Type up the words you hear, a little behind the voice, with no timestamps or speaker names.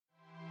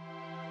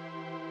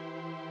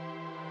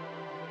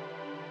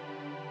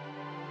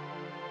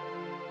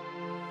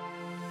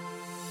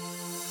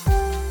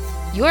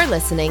You're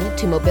listening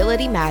to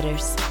Mobility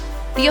Matters,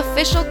 the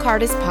official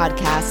Cartus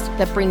podcast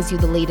that brings you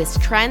the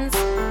latest trends,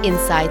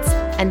 insights,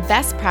 and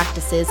best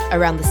practices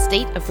around the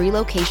state of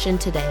relocation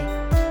today.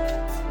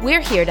 We're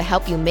here to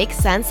help you make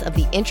sense of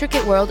the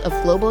intricate world of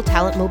global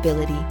talent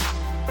mobility.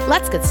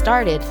 Let's get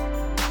started.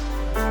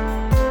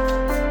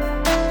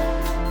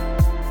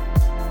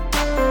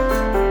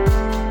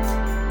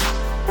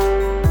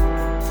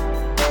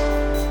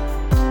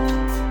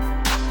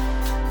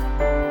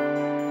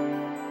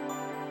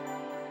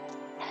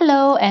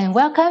 Hello and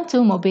welcome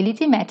to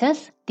Mobility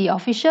Matters, the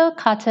official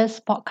Cartus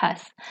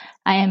podcast.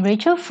 I am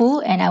Racheal Foo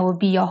and I will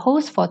be your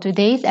host for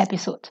today's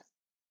episode.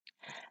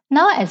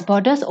 Now as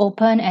borders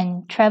open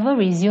and travel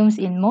resumes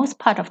in most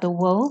parts of the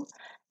world,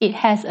 it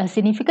has a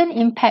significant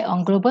impact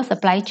on global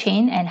supply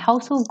chain and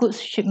household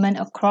goods shipment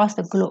across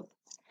the globe.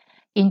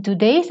 In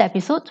today's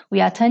episode,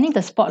 we are turning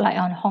the spotlight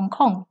on Hong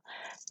Kong,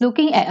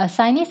 looking at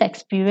assignees'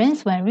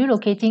 experience when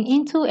relocating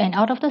into and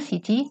out of the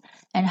city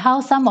and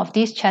how some of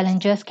these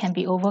challenges can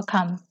be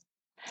overcome.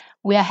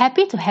 We are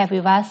happy to have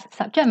with us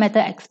subject matter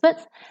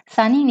experts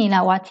Sanny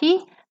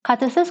Linawati,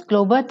 Cartus's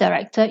Global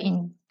Director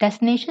in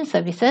Destination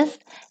Services,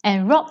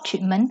 and Rob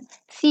Chipman,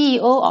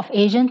 CEO of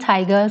Asian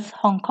Tigers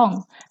Hong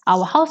Kong,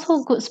 our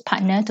household goods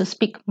partner, to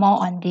speak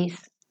more on this.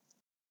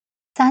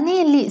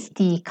 Sanny leads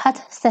the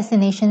Cartus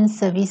Destination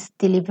Service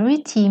Delivery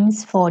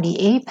teams for the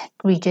APAC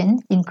region,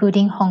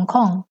 including Hong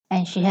Kong,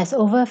 and she has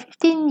over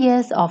 15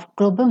 years of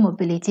global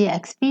mobility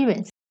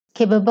experience.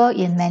 Capable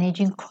in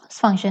managing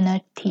cross-functional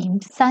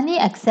teams, Sanny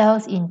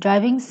excels in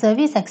driving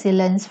service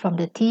excellence from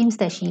the teams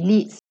that she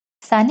leads.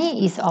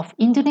 Sanny is of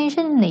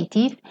Indonesian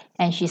native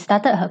and she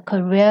started her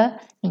career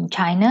in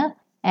China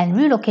and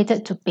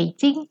relocated to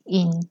Beijing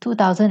in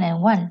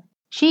 2001.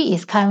 She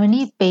is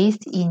currently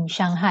based in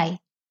Shanghai.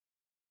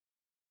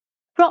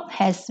 Rob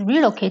has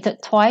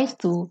relocated twice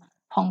to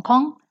Hong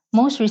Kong,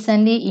 most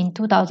recently in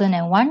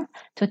 2001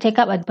 to take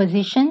up a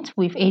position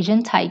with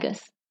Asian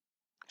Tigers.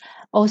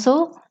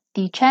 Also,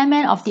 the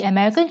chairman of the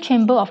American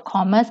Chamber of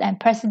Commerce and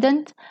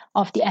president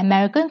of the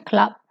American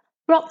Club,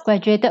 Rob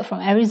graduated from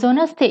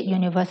Arizona State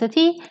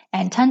University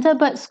and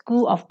Thunderbird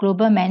School of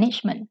Global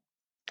Management.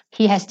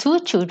 He has 2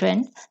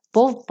 children,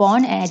 both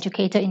born and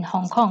educated in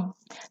Hong Kong.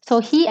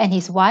 So he and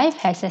his wife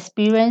has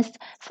experienced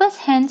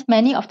firsthand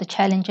many of the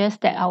challenges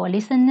that our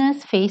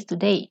listeners face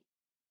today.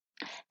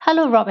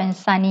 Hello, Rob and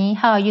Sanny.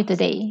 How are you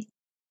today?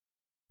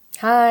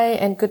 Hi,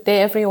 and good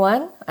day,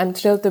 everyone. I'm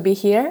thrilled to be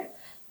here.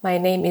 My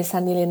name is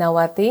Sanny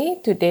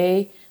Linawati.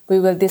 Today,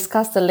 we will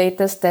discuss the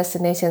latest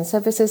destination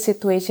services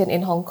situation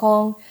in Hong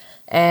Kong,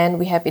 and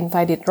we have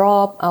invited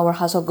Rob, our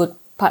household good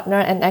partner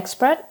and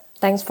expert.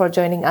 Thanks for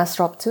joining us,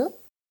 Rob, too.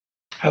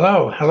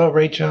 Hello,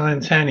 Racheal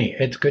and Sanny.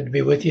 It's good to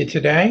be with you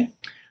today.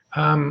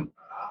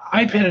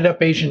 I've headed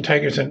up Asian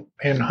Tigers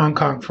in Hong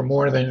Kong for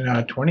more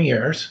than 20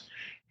 years,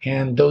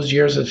 and those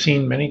years have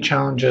seen many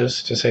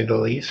challenges, to say the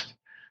least.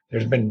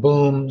 There's been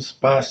booms,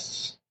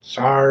 busts,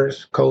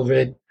 SARS,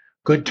 COVID,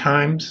 good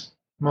times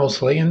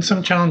mostly, and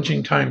some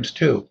challenging times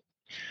too.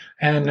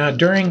 And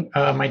during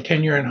my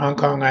tenure in Hong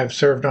Kong, I've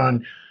served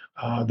on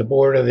the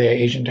board of the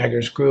Asian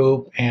Tigers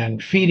Group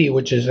and FIDI,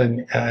 which is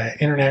an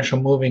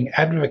international moving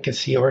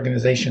advocacy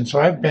organization. So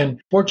I've been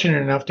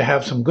fortunate enough to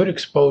have some good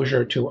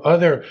exposure to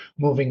other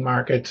moving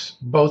markets,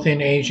 both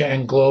in Asia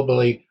and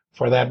globally,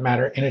 for that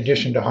matter, in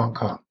addition to Hong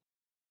Kong.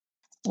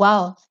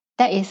 Wow,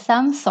 that is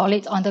some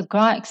solid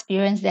on-the-ground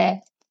experience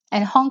there.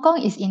 And Hong Kong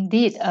is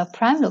indeed a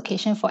prime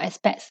location for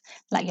expats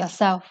like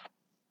yourself.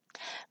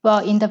 Well,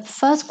 in the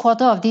first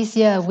quarter of this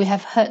year, we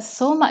have heard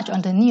so much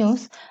on the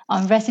news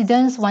on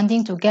residents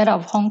wanting to get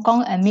out of Hong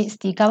Kong amidst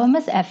the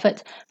government's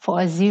effort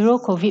for a zero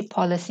COVID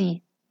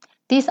policy.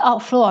 This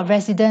outflow of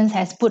residents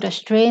has put a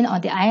strain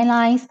on the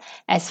airlines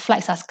as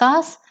flights are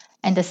scarce,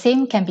 and the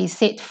same can be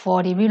said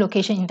for the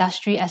relocation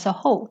industry as a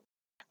whole.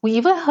 We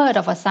even heard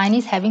of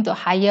assignees having to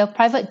hire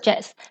private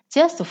jets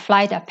just to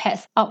fly their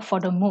pets out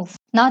for the move.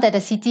 Now that the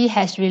city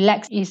has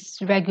relaxed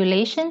its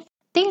regulations,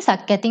 things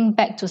are getting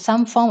back to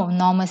some form of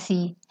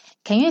normalcy.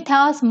 Can you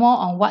tell us more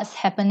on what's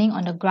happening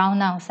on the ground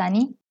now,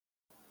 Sanny?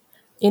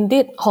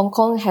 Indeed, Hong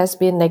Kong has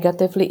been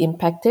negatively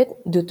impacted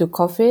due to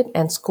COVID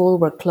and schools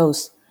were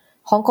closed.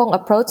 Hong Kong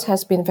approach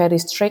has been very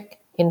strict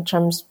in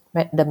terms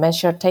of the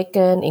measure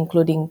taken,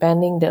 including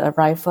banning the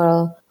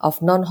arrival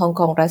of non-Hong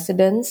Kong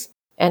residents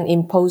and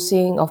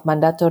imposing of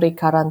mandatory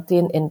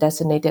quarantine in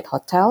designated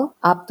hotel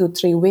up to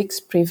 3 weeks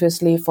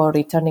previously for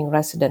returning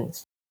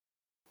residents.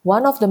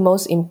 One of the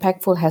most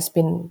impactful has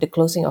been the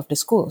closing of the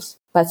schools.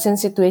 But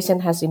since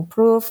situation has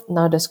improved,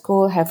 now the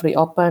schools have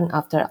reopened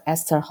after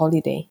Easter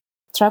holiday.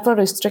 Travel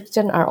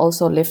restrictions are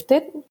also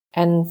lifted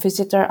and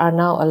visitors are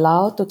now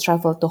allowed to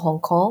travel to Hong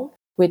Kong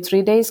with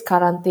 3 days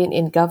quarantine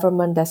in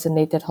government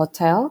designated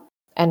hotel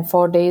and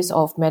 4 days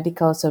of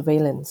medical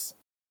surveillance,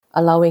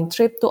 allowing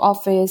trip to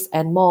office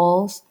and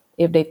malls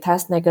if they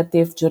test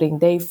negative during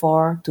day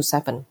 4 to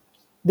 7.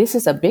 This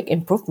is a big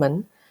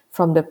improvement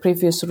from the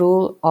previous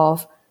rule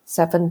of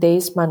 7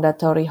 days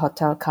mandatory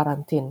hotel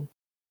quarantine.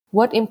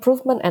 What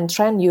improvement and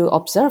trend you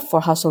observe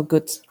for household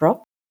goods,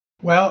 Rob?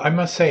 Well, I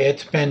must say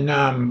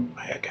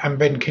I've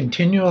been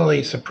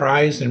continually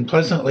surprised and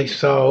pleasantly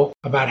so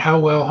about how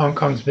well Hong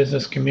Kong's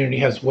business community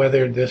has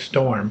weathered this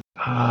storm.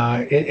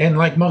 And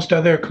like most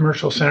other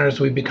commercial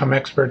centers, we've become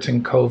experts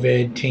in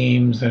COVID,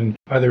 Teams, and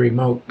other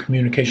remote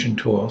communication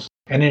tools.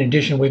 And in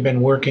addition, we've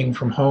been working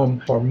from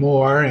home for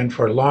more and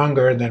for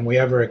longer than we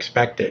ever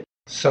expected.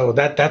 So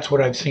that's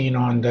what I've seen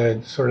on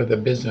the sort of the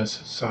business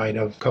side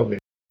of COVID.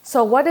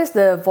 So what is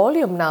the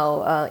volume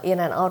now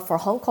in and out for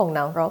Hong Kong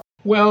now, Rob?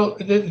 Well,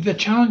 the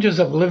challenges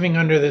of living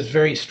under this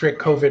very strict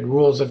COVID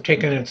rules have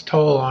taken its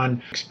toll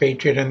on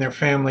expatriate and their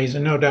families,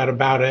 and no doubt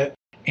about it.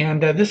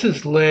 And this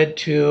has led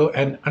to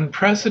an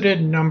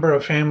unprecedented number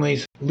of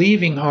families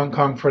leaving Hong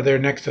Kong for their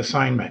next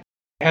assignment.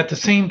 At the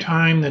same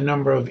time, the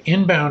number of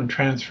inbound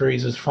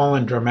transferees has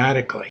fallen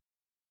dramatically.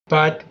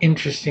 But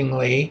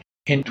interestingly,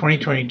 in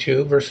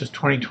 2022 versus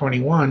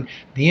 2021,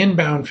 the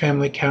inbound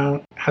family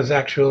count has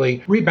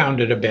actually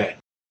rebounded a bit.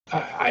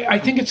 I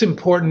think it's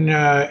important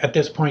at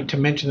this point to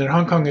mention that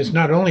Hong Kong is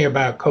not only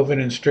about COVID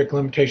and strict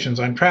limitations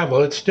on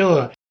travel, it's still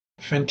a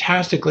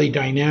fantastically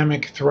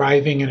dynamic,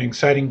 thriving, and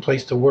exciting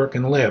place to work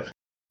and live.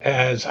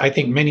 As I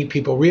think many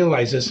people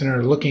realize this and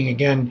are looking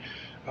again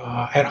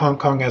at Hong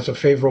Kong as a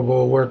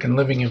favorable work and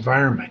living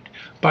environment.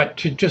 But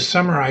to just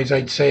summarize,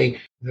 I'd say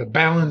the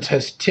balance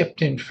has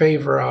tipped in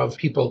favor of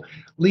people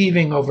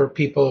leaving over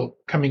people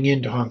coming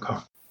into Hong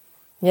Kong.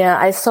 Yeah,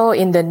 I saw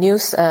in the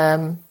news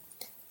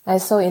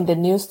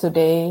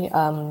today,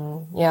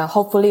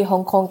 hopefully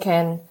Hong Kong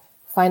can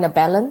find a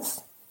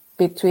balance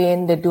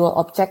between the dual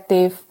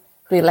objective,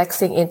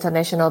 relaxing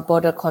international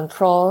border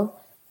control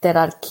that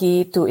are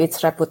key to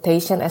its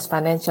reputation as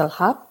financial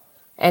hub,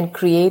 and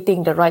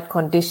creating the right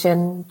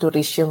condition to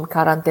resume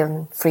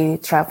quarantine-free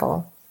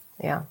travel.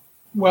 Yeah.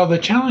 Well, the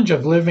challenge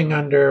of living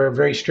under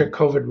very strict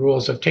COVID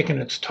rules have taken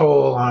its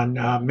toll on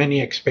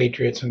many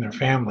expatriates and their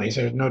families.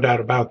 There's no doubt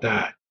about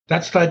that.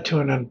 That's led to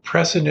an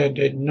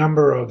unprecedented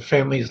number of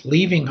families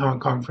leaving Hong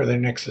Kong for their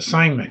next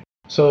assignment.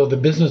 So the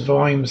business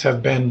volumes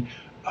have been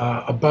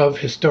above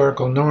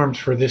historical norms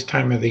for this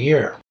time of the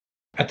year.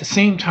 At the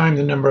same time,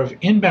 the number of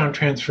inbound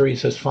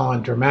transferees has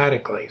fallen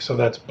dramatically. So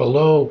that's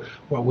below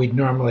what we'd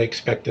normally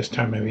expect this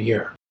time of the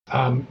year.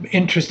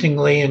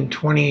 Interestingly, in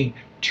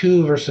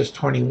 22 versus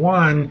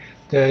 21,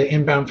 the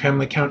inbound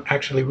family count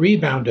actually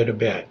rebounded a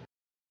bit.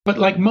 But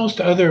like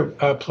most other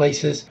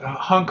places,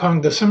 Hong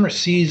Kong, the summer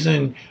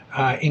season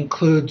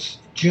includes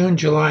June,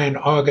 July, and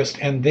August,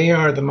 and they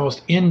are the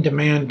most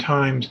in-demand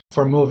times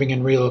for moving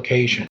and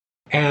relocation.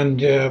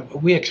 And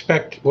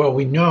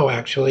we know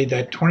actually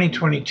that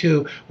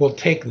 2022 will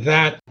take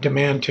that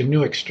demand to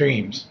new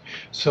extremes.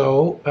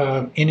 So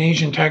in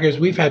Asian Tigers,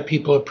 we've had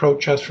people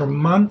approach us for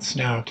months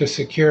now to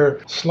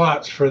secure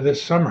slots for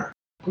this summer.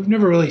 We've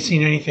never really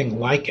seen anything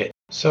like it.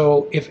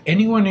 So if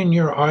anyone in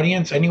your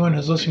audience, anyone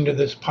who's listening to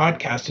this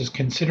podcast is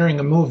considering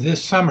a move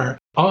this summer,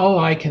 all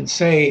I can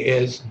say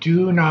is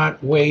do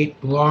not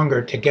wait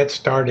longer to get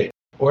started.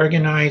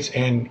 Organize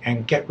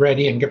and get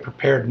ready and get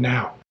prepared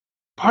now.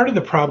 Part of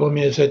the problem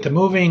is that the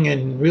moving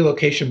and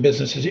relocation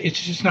business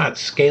it's just not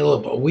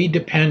scalable. We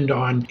depend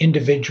on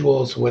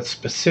individuals with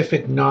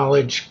specific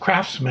knowledge,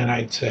 craftsmen,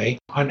 I'd say,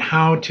 on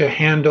how to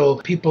handle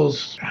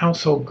people's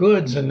household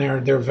goods and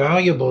their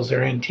valuables,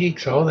 their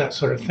antiques, all that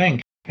sort of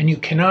thing. And you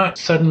cannot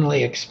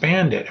suddenly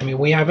expand it. I mean,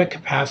 we have a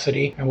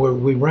capacity and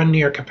we run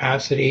near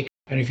capacity.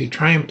 And if you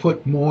try and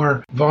put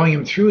more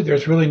volume through,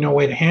 there's really no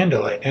way to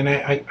handle it. And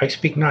I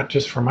speak not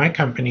just for my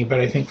company, but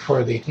I think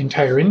for the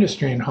entire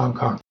industry in Hong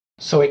Kong.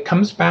 So it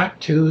comes back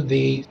to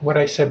what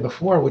I said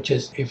before, which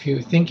is if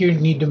you think you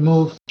need to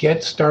move,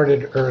 get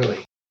started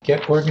early.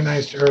 Get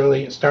organized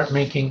early and start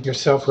making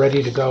yourself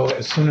ready to go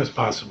as soon as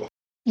possible.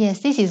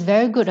 Yes, this is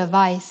very good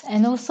advice.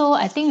 And also,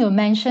 I think you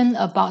mentioned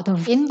about the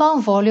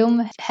inbound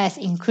volume has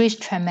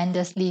increased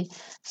tremendously.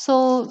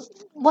 So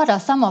what are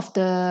some of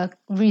the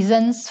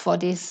reasons for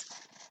this?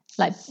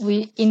 Like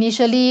we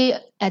initially,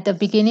 at the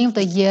beginning of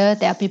the year,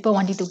 there are people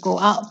wanting to go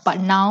out, but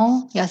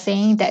now you're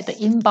saying that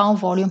the inbound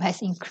volume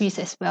has increased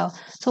as well.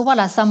 So what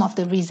are some of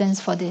the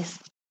reasons for this?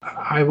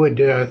 I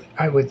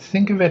would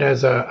think of it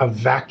as a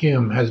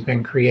vacuum has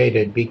been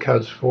created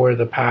because for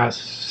the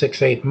past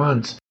 6-8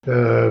 months,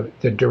 the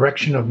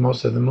direction of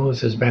most of the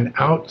moves has been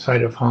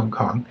outside of Hong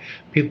Kong.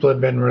 People have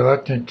been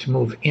reluctant to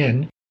move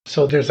in.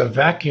 So there's a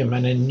vacuum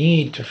and a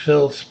need to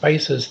fill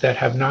spaces that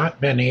have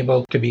not been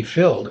able to be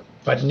filled.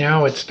 But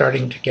now it's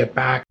starting to get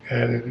back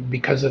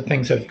because of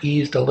things have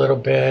eased a little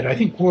bit. I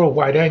think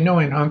worldwide, I know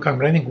in Hong Kong,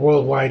 but I think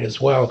worldwide as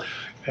well,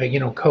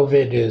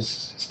 COVID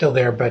is still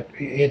there, but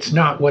it's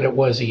not what it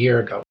was a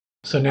year ago.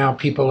 So now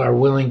people are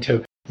willing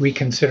to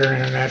reconsider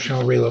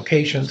international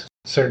relocations,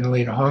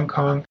 certainly to Hong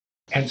Kong.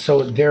 And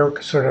so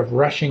they're sort of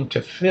rushing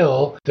to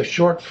fill the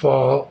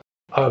shortfall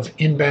of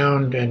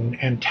inbound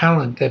and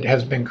talent that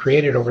has been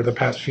created over the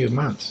past few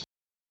months.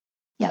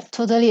 Yeah,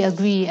 totally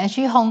agree.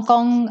 Actually, Hong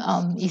Kong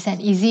is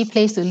an easy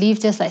place to live,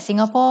 just like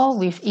Singapore,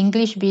 with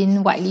English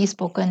being widely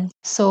spoken.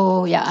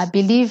 So yeah, I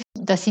believe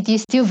the city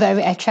is still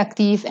very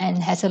attractive and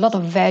has a lot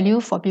of value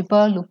for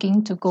people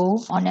looking to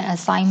go on an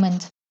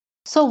assignment.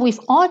 So with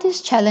all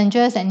these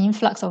challenges and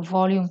influx of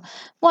volume,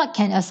 what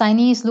can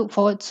assignees look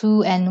forward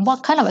to and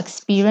what kind of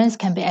experience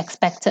can be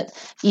expected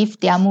if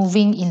they are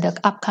moving in the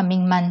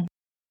upcoming month?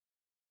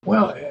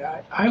 Well,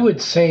 I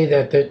would say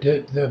that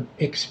the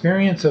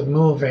experience of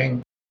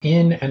moving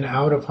in and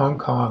out of Hong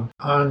Kong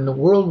on the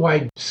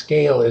worldwide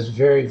scale is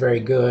very,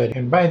 very good.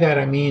 And by that,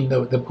 I mean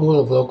the pool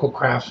of local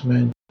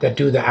craftsmen that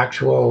do the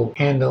actual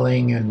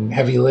handling and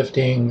heavy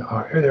lifting.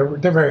 They're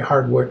very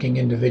hardworking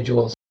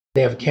individuals.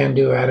 They have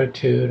can-do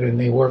attitude and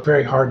they work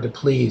very hard to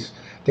please.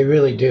 They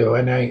really do.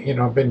 And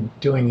I've been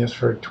doing this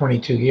for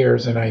 22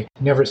 years and it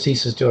never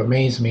ceases to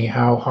amaze me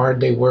how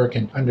hard they work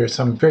and under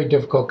some very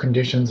difficult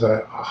conditions,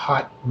 a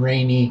hot,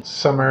 rainy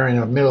summer in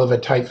the middle of a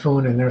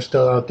typhoon, and they're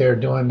still out there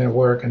doing their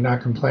work and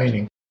not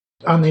complaining.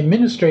 On the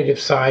administrative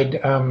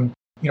side, Hong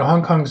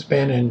Kong's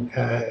been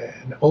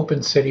an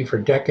open city for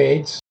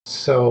decades,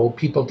 so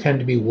people tend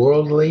to be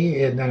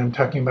worldly, and then I'm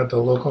talking about the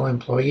local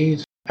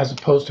employees, as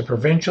opposed to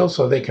provincial,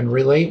 so they can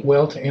relate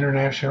well to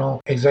international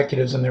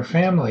executives and their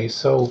families.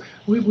 So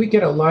we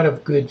get a lot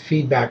of good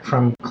feedback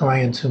from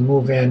clients who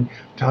move in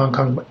to Hong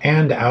Kong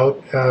and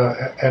out,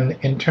 and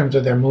in terms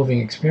of their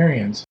moving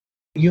experience.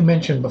 You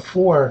mentioned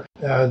before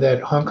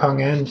that Hong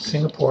Kong and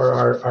Singapore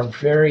are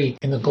very,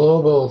 in the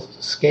global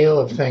scale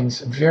of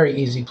things, very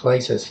easy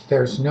places.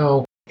 There's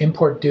no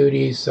import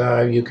duties.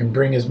 You can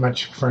bring as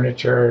much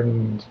furniture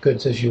and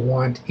goods as you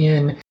want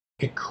in.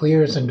 It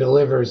clears and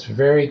delivers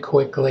very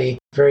quickly,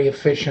 very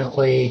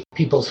efficiently.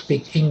 People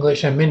speak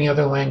English and many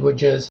other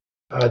languages.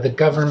 The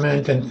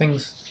government and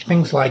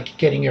things like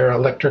getting your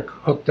electric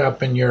hooked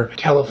up and your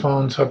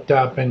telephones hooked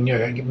up and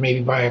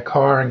maybe buy a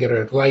car and get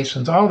a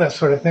license, all that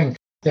sort of thing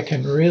that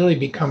can really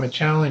become a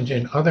challenge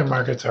in other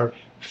markets are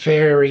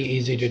very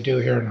easy to do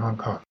here in Hong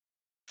Kong.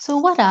 So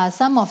what are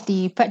some of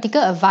the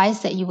practical advice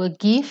that you will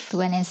give to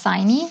an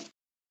assignee?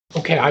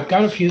 Okay, I've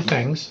got a few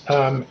things,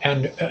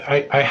 and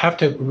I have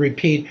to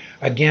repeat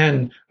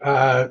again.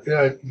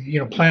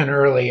 Plan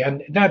early,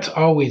 and that's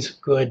always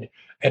good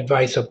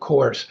advice, of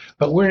course.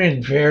 But we're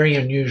in very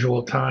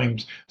unusual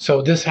times,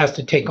 so this has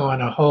to take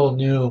on a whole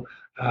new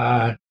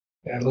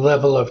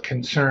level of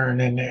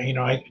concern.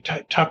 And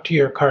talk to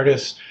your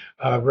Cartus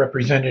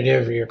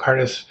representative or your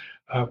Cartus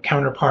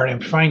counterpart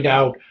and find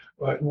out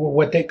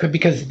what they could,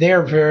 because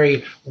they're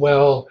very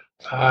well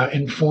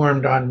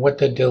informed on what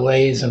the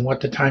delays and what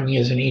the timing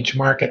is in each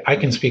market. I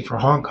can speak for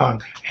Hong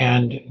Kong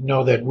and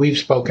know that we've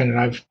spoken, and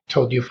I've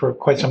told you for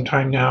quite some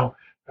time now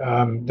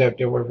that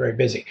we're very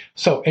busy.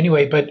 So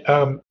anyway, but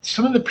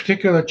some of the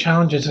particular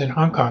challenges in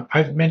Hong Kong,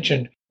 I've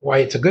mentioned why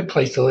it's a good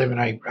place to live,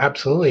 and I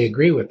absolutely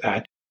agree with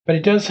that. But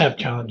it does have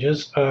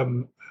challenges.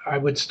 I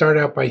would start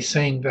out by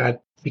saying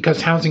that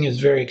because housing is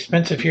very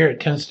expensive here, it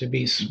tends to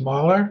be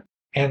smaller.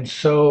 And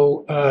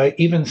so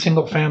even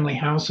single family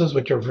houses,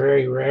 which are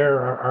very rare,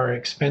 are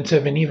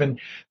expensive. And even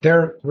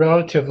they're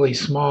relatively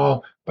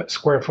small, but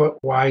square foot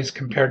wise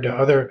compared to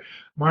other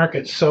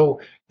markets. So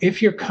if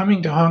you're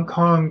coming to Hong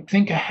Kong,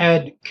 think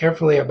ahead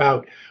carefully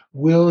about,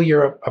 will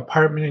your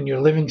apartment and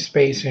your living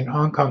space in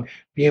Hong Kong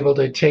be able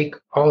to take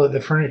all of the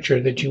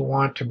furniture that you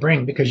want to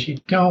bring? Because you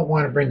don't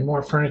want to bring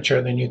more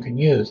furniture than you can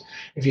use.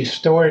 If you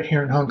store it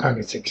here in Hong Kong,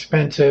 it's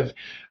expensive.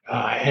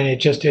 And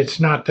it's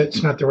not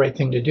the right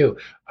thing to do.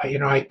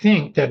 I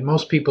think that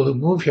most people who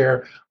move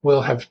here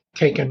will have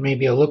taken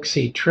maybe a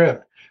look-see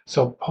trip.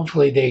 So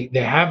hopefully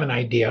they have an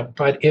idea.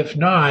 But if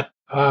not,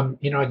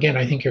 again,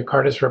 I think your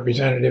Cartus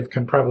representative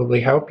can probably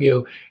help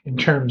you in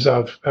terms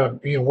of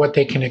what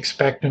they can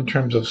expect in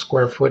terms of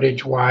square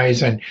footage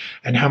wise, and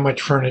how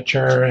much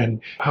furniture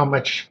and how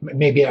much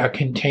maybe a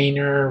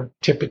container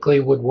typically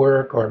would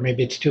work, or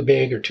maybe it's too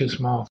big or too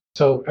small.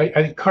 So I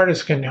think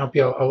Cartus can help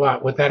you a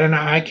lot with that, and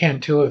I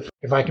can too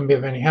if I can be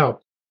of any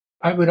help.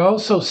 I would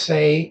also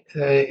say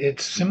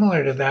it's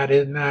similar to that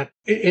in that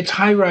it's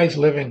high-rise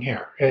living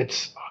here.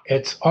 It's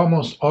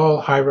almost all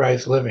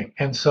high-rise living.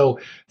 And so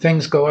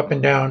things go up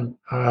and down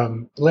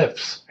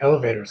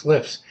elevators,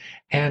 lifts.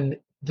 And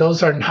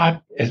those are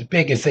not as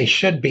big as they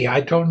should be.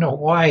 I don't know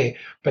why,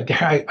 but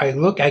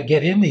I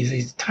get in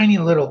these tiny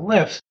little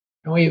lifts,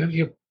 and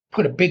you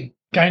put a big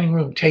dining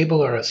room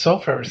table or a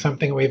sofa or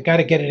something, we've got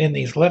to get it in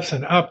these lifts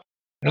and up.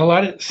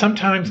 And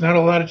sometimes, not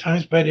a lot of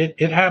times, but it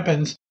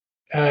happens.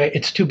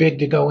 It's too big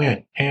to go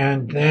in.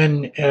 And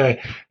then,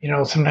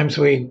 sometimes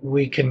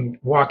we can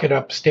walk it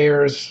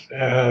upstairs.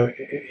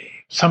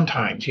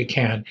 Sometimes you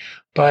can,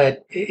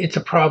 but it's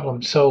a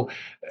problem. So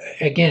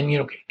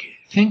again,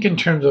 think in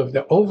terms of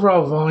the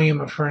overall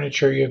volume of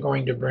furniture you're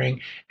going to bring,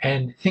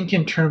 and think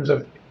in terms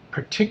of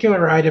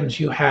particular items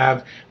you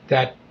have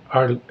that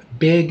are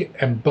big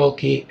and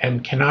bulky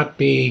and cannot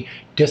be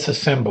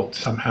disassembled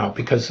somehow,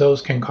 because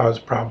those can cause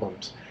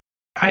problems.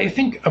 I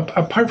think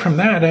apart from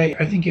that,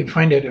 I think you'd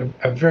find it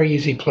a very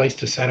easy place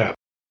to set up.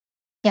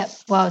 Yep.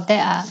 Well,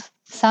 there are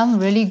some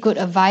really good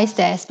advice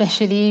there,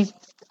 especially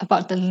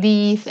about the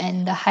lift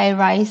and the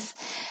high-rise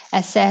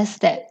access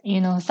that,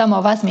 some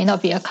of us may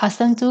not be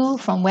accustomed to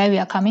from where we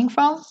are coming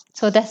from.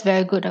 So that's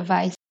very good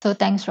advice. So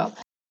thanks, Rob.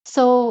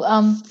 So,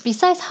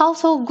 besides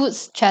household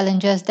goods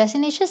challenges,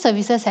 destination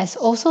services has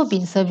also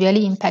been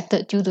severely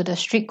impacted due to the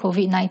strict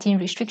COVID-19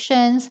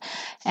 restrictions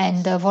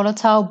and the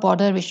volatile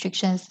border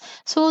restrictions.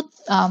 So,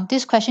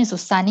 this question is to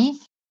Sanny.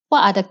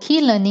 What are the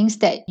key learnings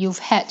that you've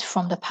had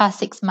from the past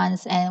 6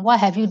 months, and what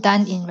have you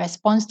done in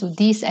response to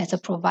this as a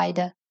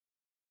provider?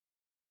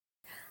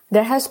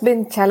 There has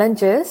been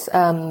challenges,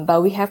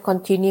 but we have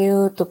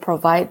continued to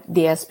provide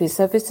DSP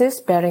services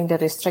bearing the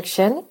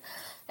restriction.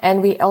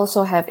 And we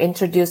also have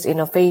introduced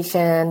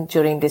innovation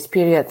during this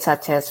period,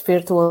 such as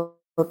virtual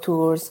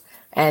tours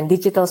and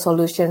digital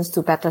solutions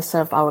to better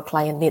serve our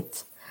client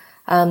needs.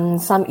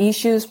 Some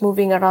issues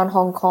moving around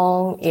Hong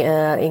Kong,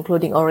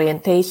 including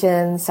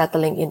orientation,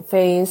 settling in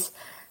phase.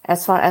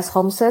 As far as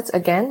home search,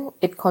 again,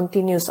 it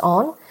continues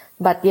on.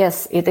 But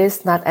yes, it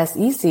is not as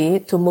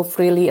easy to move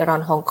freely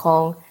around Hong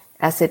Kong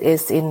as it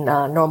is in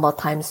normal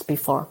times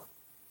before.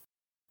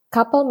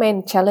 Couple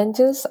main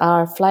challenges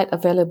are flight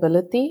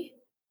availability.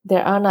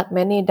 There are not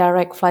many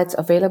direct flights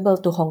available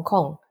to Hong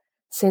Kong,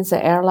 since the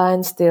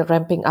airline is still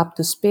ramping up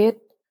to speed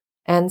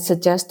and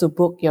suggest to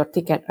book your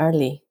ticket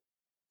early.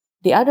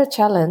 The other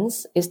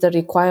challenge is the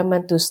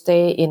requirement to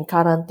stay in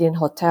quarantine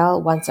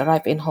hotel once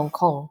arrived in Hong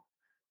Kong.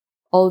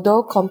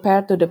 Although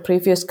compared to the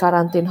previous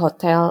quarantine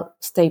hotel,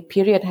 stay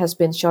period has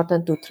been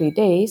shortened to 3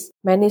 days,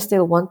 many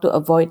still want to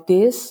avoid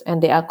this,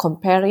 and they are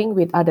comparing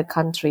with other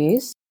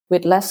countries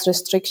with less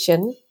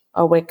restriction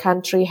or where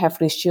country have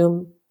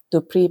resumed to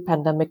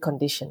pre-pandemic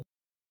condition.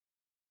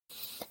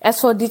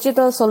 As for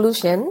digital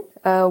solution,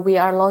 we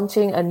are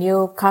launching a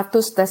new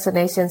Cartus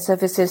Destination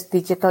Services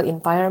digital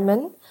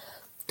environment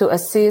to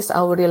assist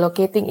our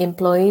relocating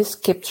employees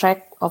keep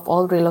track of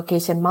all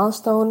relocation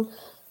milestones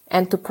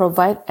and to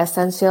provide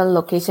essential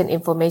location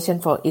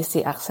information for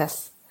easy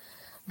access.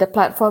 The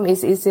platform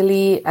is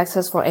easily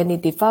accessed for any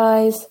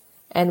device,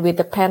 and with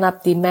the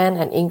pent-up demand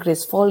and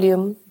increased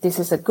volume, this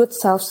is a good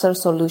self-serve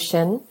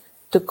solution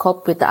to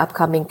cope with the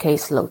upcoming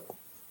caseload.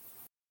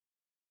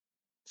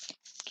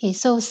 Okay,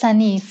 so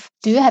Sanny,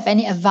 do you have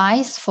any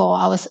advice for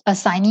our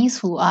assignees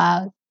who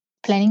are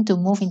planning to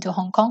move into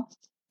Hong Kong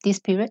this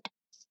period?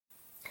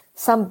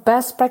 Some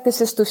best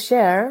practices to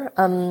share,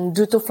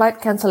 due to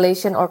flight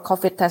cancellation or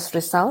COVID test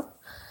result,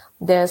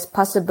 there's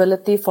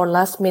possibility for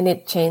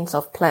last-minute change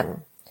of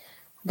plan.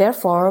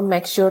 Therefore,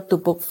 make sure to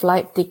book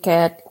flight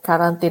ticket,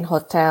 quarantine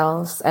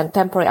hotels, and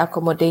temporary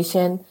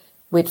accommodation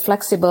with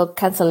flexible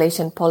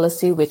cancellation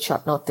policy with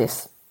short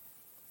notice.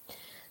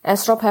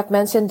 As Rob have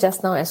mentioned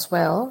just now as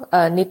well,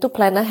 need to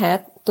plan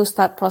ahead to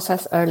start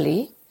process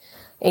early,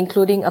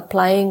 including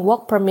applying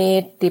work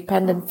permit,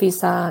 dependent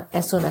visa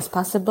as soon as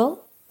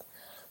possible.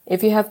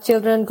 If you have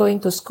children going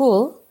to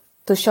school,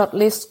 to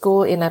shortlist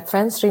school in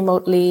advance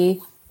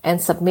remotely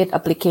and submit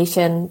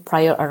application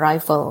prior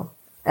arrival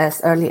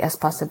as early as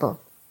possible.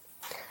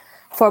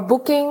 For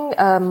booking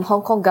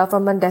Hong Kong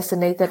government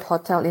designated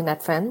hotel in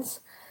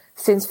advance,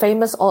 since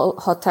famous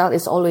hotel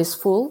is always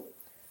full,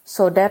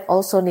 so that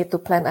also need to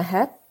plan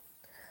ahead.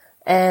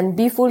 And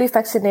be fully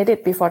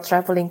vaccinated before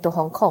traveling to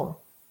Hong Kong,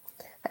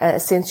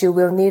 since you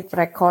will need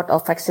record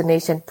of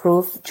vaccination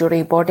proof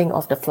during boarding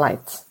of the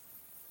flights.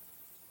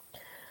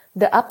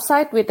 The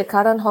upside with the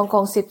current Hong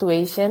Kong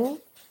situation,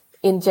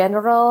 in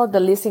general, the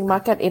leasing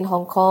market in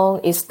Hong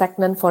Kong is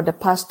stagnant for the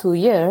past 2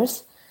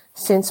 years,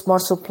 since more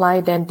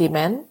supply than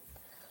demand,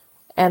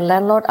 and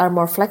landlords are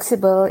more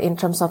flexible in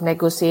terms of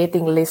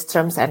negotiating lease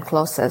terms and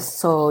clauses,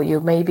 so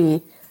you may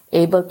be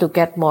able to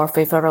get more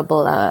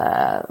favorable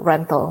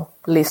rental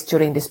lease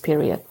during this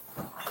period.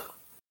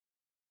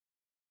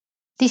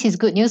 This is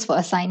good news for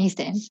assignees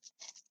then.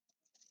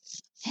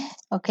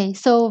 Okay,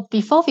 so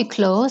before we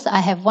close, I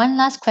have one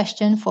last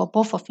question for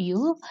both of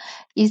you.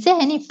 Is there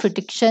any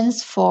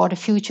predictions for the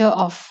future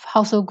of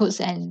household goods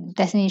and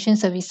destination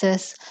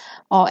services,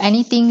 or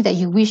anything that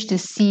you wish to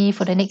see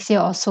for the next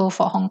year or so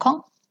for Hong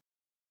Kong?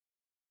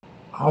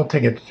 I'll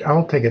take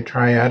a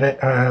try at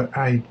it.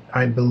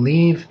 I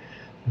believe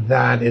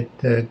that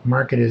the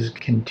market is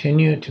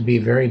continue to be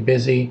very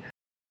busy.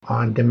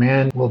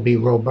 Demand will be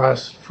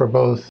robust for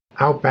both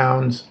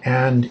outbounds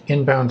and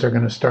inbounds are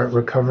going to start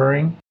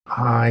recovering.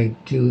 I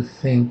do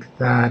think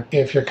that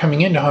if you're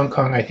coming into Hong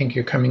Kong, I think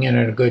you're coming in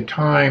at a good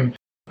time.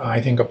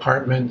 I think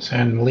apartments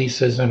and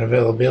leases and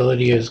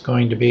availability is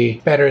going to be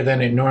better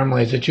than it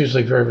normally is. It's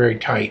usually very, very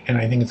tight. And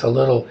I think it's a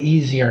little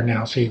easier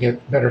now, so you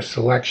get better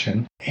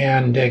selection.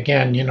 And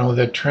again,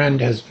 the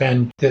trend has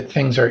been that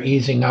things are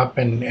easing up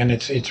and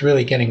it's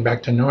really getting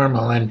back to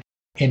normal. And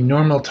in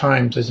normal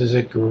times, this is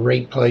a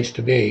great place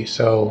to be.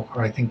 So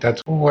I think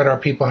that's what our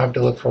people have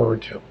to look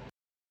forward to.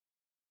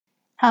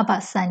 How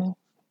about Sanny?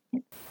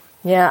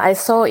 Yeah, I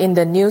saw in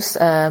the news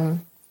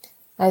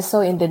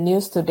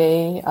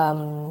today,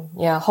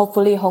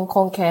 hopefully Hong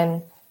Kong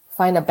can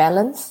find a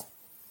balance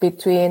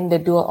between the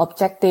dual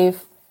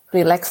objective,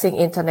 relaxing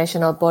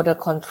international border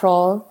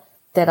control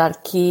that are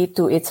key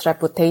to its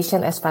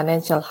reputation as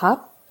financial hub,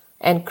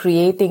 and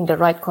creating the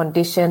right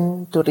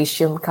condition to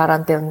resume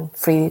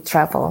quarantine-free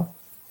travel.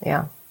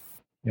 Yeah.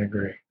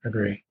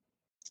 Agree.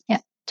 Yeah,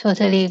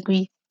 totally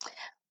agree.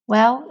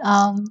 Well,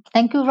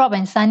 thank you, Rob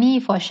and Sanny,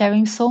 for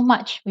sharing so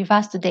much with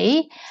us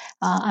today.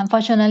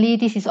 Unfortunately,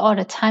 this is all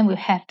the time we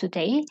have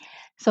today.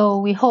 So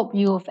we hope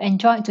you've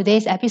enjoyed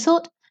today's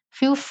episode.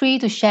 Feel free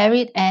to share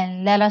it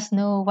and let us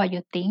know what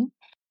you think.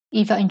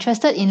 If you're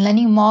interested in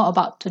learning more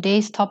about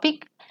today's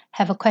topic,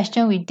 have a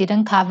question we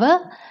didn't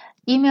cover,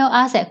 email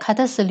us at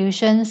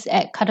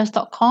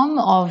cartussolutions@cartus.com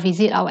or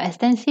visit our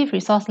extensive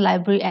resource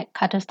library at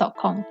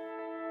cartus.com.